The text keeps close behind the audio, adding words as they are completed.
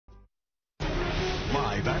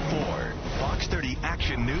Live at 4, Fox 30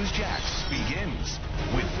 Action News Jax begins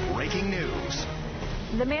with breaking news.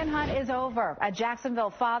 The manhunt is over. A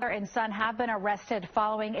Jacksonville father and son have been arrested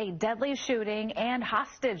following a deadly shooting and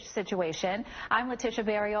hostage situation. I'm Letitia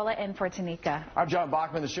Barriola in for Tanika. I'm John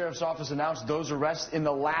Bachman. The sheriff's office announced those arrests in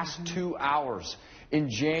the last 2 hours. In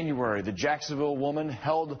January, the Jacksonville woman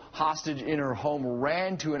held hostage in her home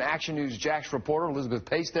ran to an Action News Jax reporter, Elizabeth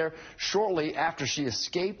Pace, there shortly after she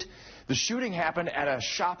escaped. The shooting happened at a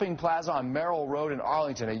shopping plaza on Merrill Road in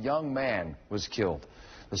Arlington. A young man was killed.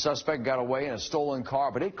 The suspect got away in a stolen car,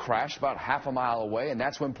 but it crashed about half a mile away, and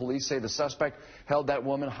that's when police say the suspect held that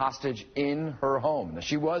woman hostage in her home. Now,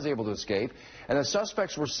 she was able to escape, and the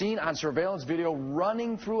suspects were seen on surveillance video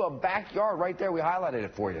running through a backyard right there. We highlighted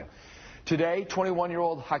it for you. Today,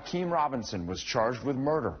 21-year-old Hakeem Robinson was charged with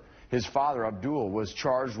murder. His father, Abdul, was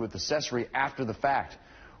charged with accessory after the fact.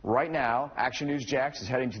 Right now, Action News Jax is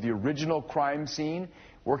heading to the original crime scene,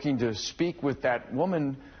 working to speak with that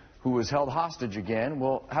woman who was held hostage again.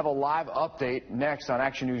 We'll have a live update next on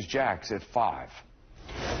Action News Jax at 5.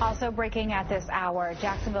 Also breaking at this hour,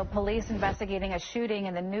 Jacksonville police investigating a shooting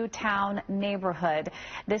in the Newtown neighborhood.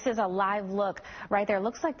 This is a live look right there.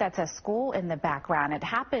 Looks like that's a school in the background. It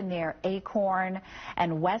happened near Acorn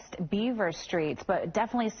and West Beaver Streets, but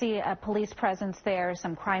definitely see a police presence there,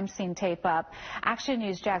 some crime scene tape up. Action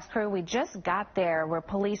News Jax crew, we just got there where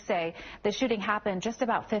police say the shooting happened just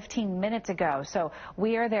about 15 minutes ago. So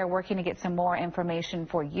we are there working to get some more information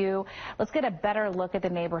for you. Let's get a better look at the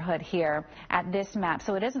neighborhood here at this map.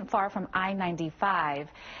 So it isn't far from I-95,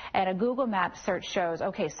 and a Google map search shows,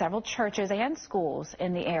 okay, several churches and schools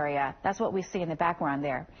in the area. That's what we see in the background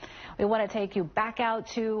there. We want to take you back out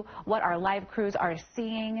to what our live crews are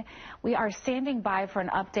seeing. We are standing by for an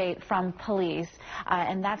update from police,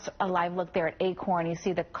 and that's a live look there at Acorn. You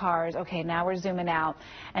see the cars. Okay, now we're zooming out.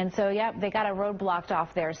 And so, yeah, they got a road blocked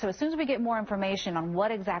off there. So as soon as we get more information on what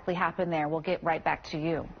exactly happened there, we'll get right back to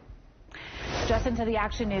you. Just into the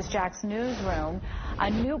Action News Jax newsroom, a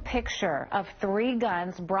new picture of 3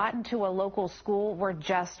 guns brought into a local school were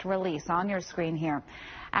just released on your screen here.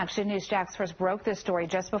 Action News Jax first broke this story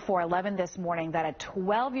just before 11 this morning that a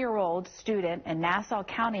 12-year-old student in Nassau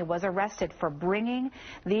County was arrested for bringing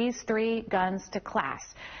these 3 guns to class.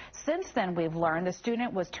 Since then, we've learned the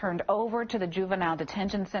student was turned over to the Juvenile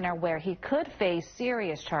Detention Center where he could face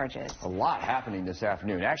serious charges. A lot happening this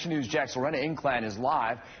afternoon. Action News Jax Lorena Inclan is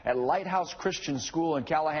live at Lighthouse Christian School in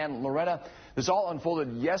Callahan. Lorena, this all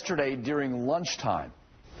unfolded yesterday during lunchtime.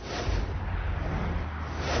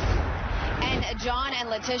 John and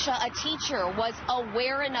Letitia, a teacher was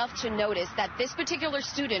aware enough to notice that this particular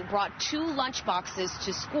student brought 2 lunch boxes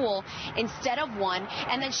to school instead of 1,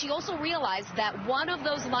 and then she also realized that one of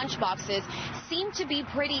those lunch boxes seemed to be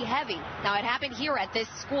pretty heavy. Now, it happened here at this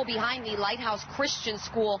school behind me, Lighthouse Christian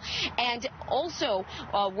School, and also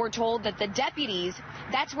we're told that the deputies,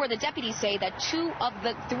 that's where the deputies say that 2 of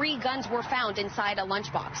the 3 guns were found inside a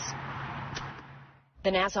lunchbox. The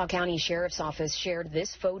Nassau County Sheriff's Office shared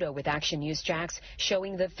this photo with Action News Jax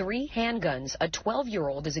showing the 3 handguns a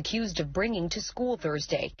 12-year-old is accused of bringing to school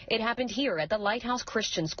Thursday. It happened here at the Lighthouse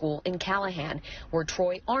Christian School in Callahan, where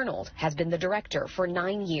Troy Arnold has been the director for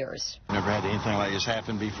 9 years. Never had anything like this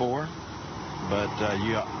happen before, but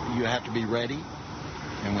you have to be ready.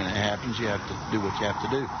 And when it happens, you have to do what you have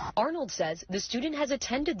to do. Arnold says the student has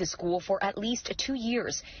attended the school for at least 2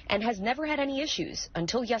 years and has never had any issues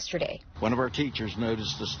until yesterday. One of our teachers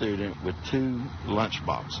noticed a student with 2 lunch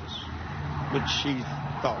boxes, which she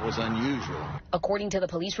thought was unusual. According to the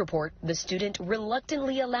police report, the student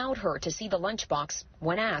reluctantly allowed her to see the lunchbox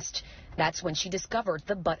when asked. That's when she discovered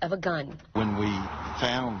the butt of a gun. When we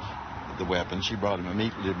found the weapon, she brought him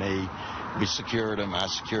immediately to me. We secured him. I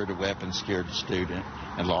secured the weapon, secured the student,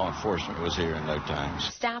 and law enforcement was here in no time.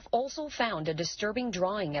 Staff also found a disturbing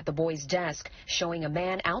drawing at the boy's desk showing a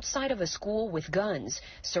man outside of a school with guns,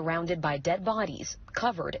 surrounded by dead bodies,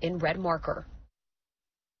 covered in red marker.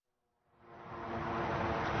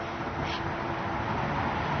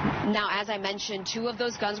 Now, as I mentioned, 2 of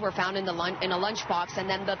those guns were found in a lunchbox, and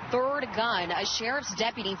then the 3rd gun, a sheriff's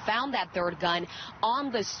deputy found that 3rd gun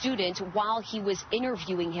on the student while he was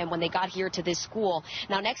interviewing him when they got here to this school.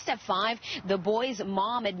 Now, next at 5, the boy's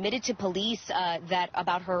mom admitted to police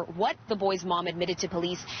what the boy's mom admitted to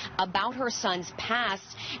police about her son's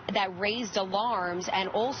past that raised alarms, and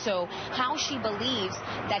also how she believes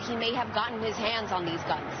that he may have gotten his hands on these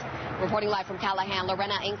guns. Reporting live from Callahan,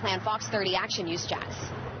 Lorena Inclan, Fox 30 Action News Jax.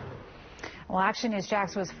 Well, Action News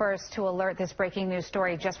Jax was first to alert this breaking news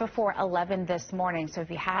story just before 11 this morning. So if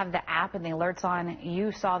you have the app and the alerts on,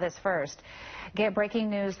 you saw this first. Get breaking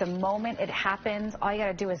news the moment it happens. All you got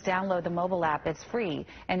to do is download the mobile app. It's free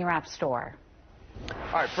in your app store.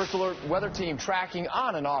 All right, First Alert weather team tracking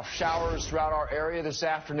on and off showers throughout our area this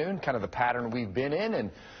afternoon, kind of the pattern we've been in.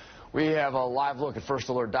 And we have a live look at First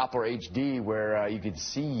Alert Doppler HD where you can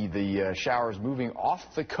see the showers moving off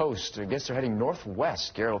the coast. I guess they're heading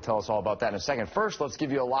northwest. Garrett will tell us all about that in a second. First, let's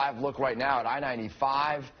give you a live look right now at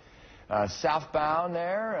I-95 southbound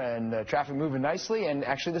there, and traffic moving nicely. And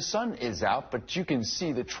actually the sun is out, but you can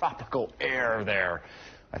see the tropical air there.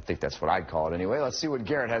 I think that's what I'd call it anyway. Let's see what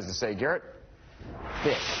Garrett has to say. Garrett?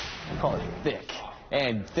 Thick. I call it thick.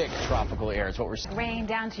 And thick tropical air is what we're seeing. Rain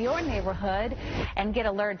down to your neighborhood and get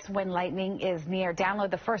alerts when lightning is near. Download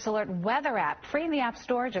the First Alert weather app. Free in the App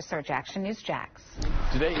Store. Just search Action News Jax.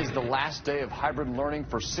 Today is the last day of hybrid learning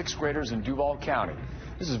for 6th graders in Duval County.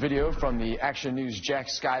 This is video from the Action News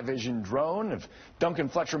Jax Sky Vision drone of Duncan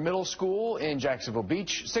Fletcher Middle School in Jacksonville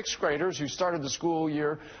Beach. 6th graders who started the school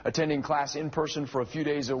year attending class in person for a few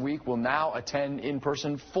days a week will now attend in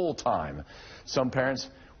person full time. Some parents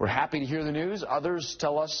were happy to hear the news. Others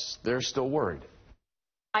tell us they're still worried.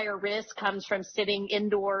 Higher risk comes from sitting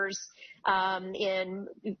indoors in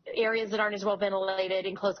areas that aren't as well ventilated,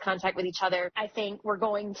 in close contact with each other. I think we're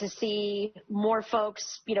going to see more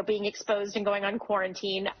folks, being exposed and going on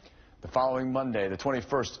quarantine. The following Monday, the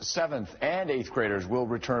 21st, 7th and 8th graders will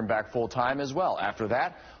return back full-time as well. After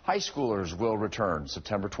that, high schoolers will return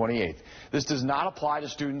September 28th. This does not apply to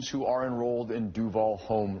students who are enrolled in Duval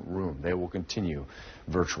homeroom. They will continue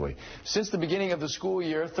virtually. Since the beginning of the school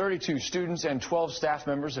year, 32 students and 12 staff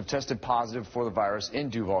members have tested positive for the virus in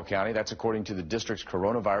Duval County. That's according to the district's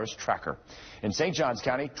coronavirus tracker. In St. Johns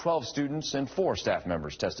County, 12 students and 4 staff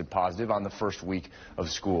members tested positive on the first week of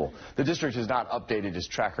school. The district has not updated its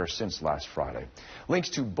tracker since last Friday. Links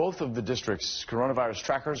to both of the district's coronavirus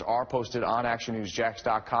trackers are posted on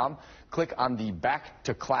actionnewsjax.com. Click on the Back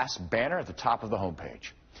to Class banner at the top of the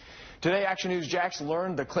homepage. Today, Action News Jax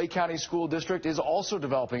learned the Clay County School District is also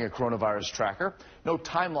developing a coronavirus tracker. No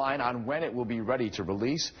timeline on when it will be ready to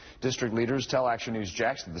release. District leaders tell Action News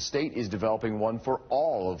Jax that the state is developing one for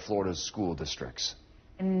all of Florida's school districts.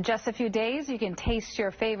 In just a few days, you can taste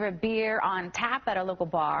your favorite beer on tap at a local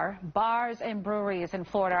bar. Bars and breweries in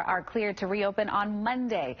Florida are cleared to reopen on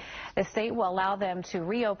Monday. The state will allow them to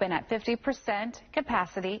reopen at 50%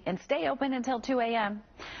 capacity and stay open until 2 a.m.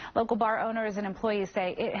 Local bar owners and employees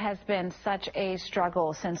say it has been such a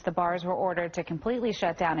struggle since the bars were ordered to completely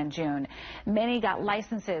shut down in June. Many got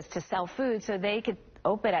licenses to sell food so they could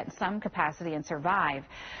open at some capacity and survive.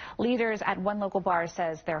 Leaders at one local bar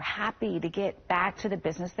says they're happy to get back to the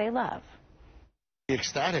business they love.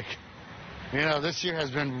 Ecstatic. This year has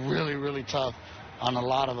been really, really tough on a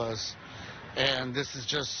lot of us. And this is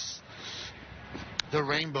just the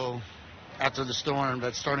rainbow after the storm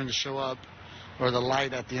that's starting to show up, or the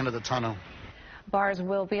light at the end of the tunnel. Bars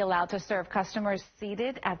will be allowed to serve customers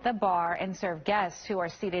seated at the bar and serve guests who are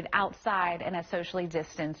seated outside in a socially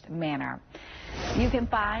distanced manner. You can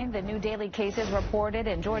find the new daily cases reported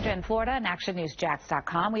in Georgia and Florida on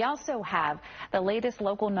actionnewsjax.com. We also have the latest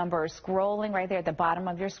local numbers scrolling right there at the bottom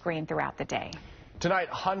of your screen throughout the day. Tonight,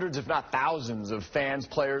 hundreds, if not thousands, of fans,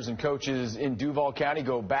 players, and coaches in Duval County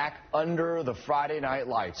go back under the Friday night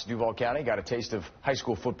lights. Duval County got a taste of high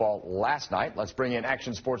school football last night. Let's bring in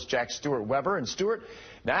Action Sports Jax Stuart Weber. And Stuart,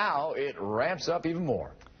 now it ramps up even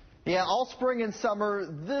more. Yeah, all spring and summer,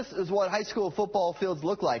 this is what high school football fields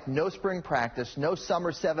look like. No spring practice, no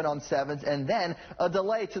summer 7-on-7s, and then a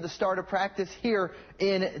delay to the start of practice here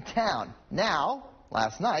in town. Now,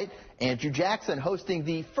 last night, Andrew Jackson hosting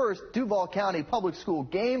the first Duval County Public School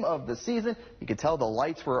game of the season. You could tell the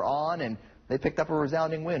lights were on, and they picked up a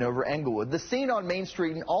resounding win over Englewood. The scene on Main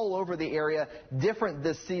Street and all over the area different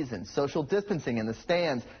this season. Social distancing in the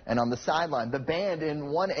stands and on the sideline. The band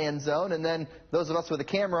in one end zone, and then those of us with a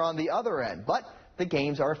camera on the other end. But the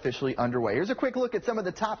games are officially underway. Here's a quick look at some of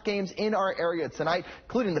the top games in our area tonight,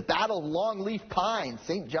 including the Battle of Longleaf Pines,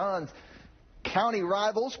 St. John's County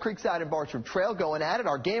rivals, Creekside and Bartram Trail going at it.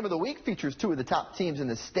 Our game of the week features two of the top teams in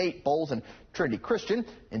the state, Bowles and Trinity Christian.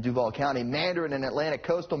 In Duval County, Mandarin and Atlantic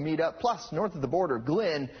Coastal meet up, plus north of the border,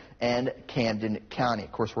 Glenn and Camden County.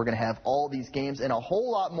 Of course, we're going to have all these games and a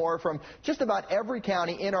whole lot more from just about every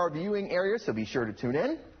county in our viewing area, so be sure to tune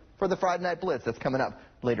in for the Friday Night Blitz that's coming up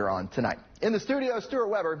later on tonight. In the studio, Stuart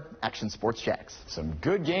Weber, Action Sports Jax. Some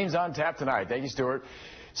good games on tap tonight. Thank you, Stuart.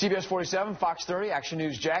 CBS 47, Fox 30, Action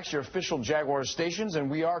News Jax, your official Jaguars stations, and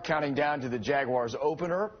we are counting down to the Jaguars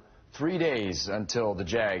opener 3 days until the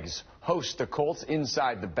Jags host the Colts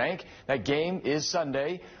inside the bank. That game is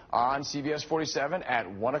Sunday on CBS 47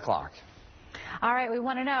 at 1 o'clock. All right, we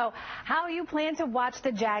want to know how you plan to watch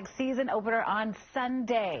the Jags season opener on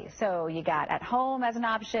Sunday. So you got at home as an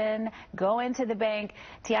option, go into the bank,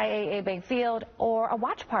 TIAA Bank Field, or a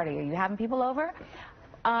watch party. Are you having people over?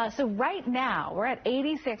 So right now, we're at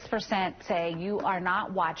 86% say you are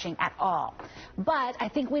not watching at all. But I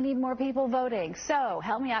think we need more people voting. So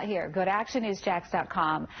help me out here. Go to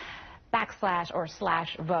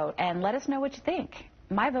actionnewsjax.com/vote and let us know what you think.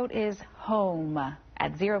 My vote is home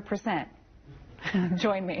at 0%.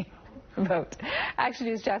 Join me. Vote. Action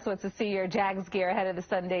News Jax wants to see your Jags gear ahead of the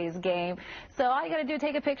Sunday's game. So all you got to do,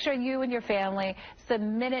 take a picture of you and your family,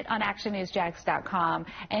 submit it on actionnewsjax.com,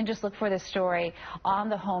 and just look for the story on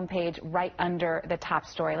the homepage right under the top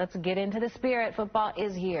story. Let's get into the spirit. Football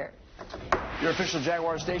is here. Your official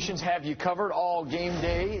Jaguar stations have you covered all game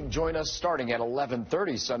day. Join us starting at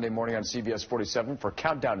 11:30 Sunday morning on CBS 47 for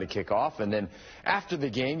Countdown to Kickoff. And then after the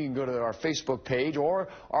game, you can go to our Facebook page or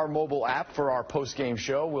our mobile app for our post-game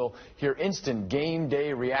show. We'll hear instant game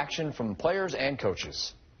day reaction from players and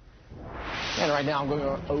coaches. And right now I'm going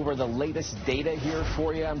over the latest data here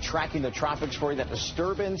for you. I'm tracking the tropics for you. That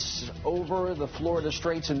disturbance over the Florida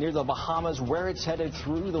Straits and near the Bahamas, where it's headed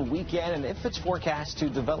through the weekend and if it's forecast to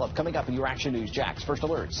develop. Coming up in your Action News Jax First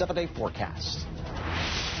Alert 7-day forecast.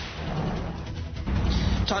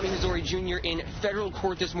 Tommy Missouri Jr. in federal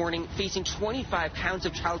court this morning facing 25 counts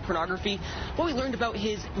of child pornography. Well, we learned about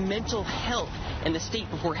his mental health and the state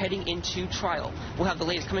before heading into trial. We'll have the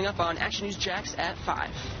latest coming up on Action News Jax at 5.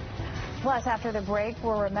 Plus, after the break,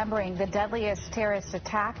 we're remembering the deadliest terrorist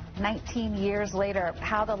attack 19 years later,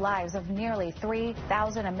 how the lives of nearly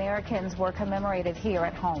 3,000 Americans were commemorated here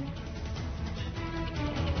at home.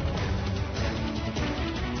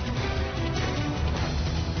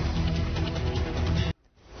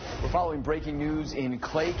 We're following breaking news in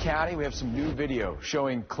Clay County. We have some new video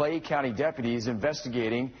showing Clay County deputies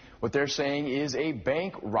investigating what they're saying is a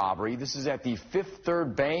bank robbery. This is at the Fifth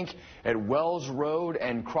Third Bank at Wells Road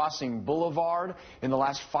and Crossing Boulevard. In the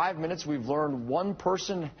last 5 minutes, we've learned one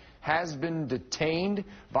person has been detained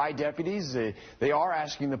by deputies. They are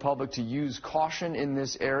asking the public to use caution in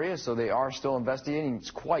this area, so they are still investigating.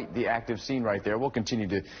 It's quite the active scene right there. We'll continue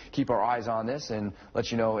to keep our eyes on this and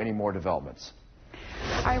let you know any more developments. All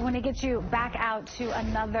right, I want to get you back out to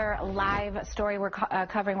another live story we're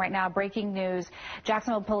covering right now. Breaking news.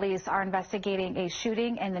 Jacksonville police are investigating a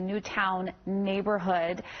shooting in the Newtown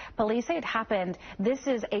neighborhood. Police say it happened. This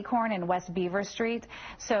is Acorn and West Beaver Street.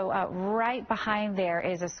 So right behind there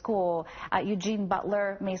is a school. Eugene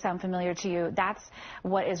Butler may sound familiar to you. That's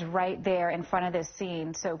what is right there in front of this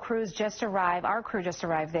scene. So crews just arrived. Our crew just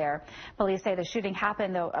arrived there. Police say the shooting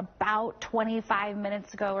happened, though, about 25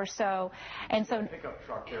 minutes ago or so. And so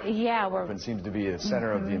yeah, seems to be the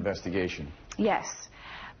center of the investigation. Yes.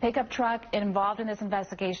 Pickup truck involved in this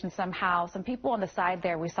investigation somehow. Some people on the side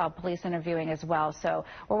there we saw police interviewing as well. So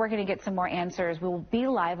we're working to get some more answers. We will be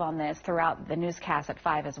live on this throughout the newscast at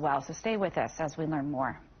 5 as well. So stay with us as we learn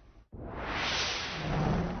more.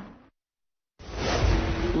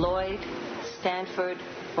 Lloyd Stanford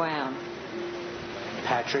Brown.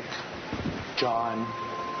 Patrick John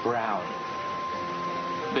Brown.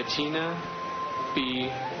 Bettina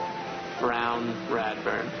B. Brown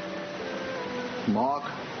Radburn. Mark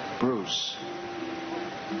Bruce.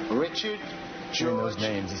 Richard Hearing those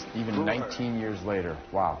names, even 19 years later.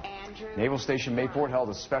 Wow. Naval Station Mayport held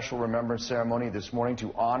a special remembrance ceremony this morning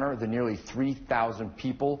to honor the nearly 3,000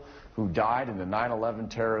 people who died in the 9/11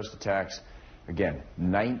 terrorist attacks. Again,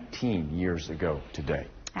 19 years ago today.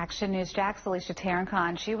 Action News Jax, Alicia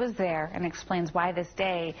Tarancon, she was there and explains why this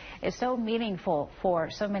day is so meaningful for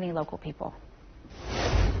so many local people.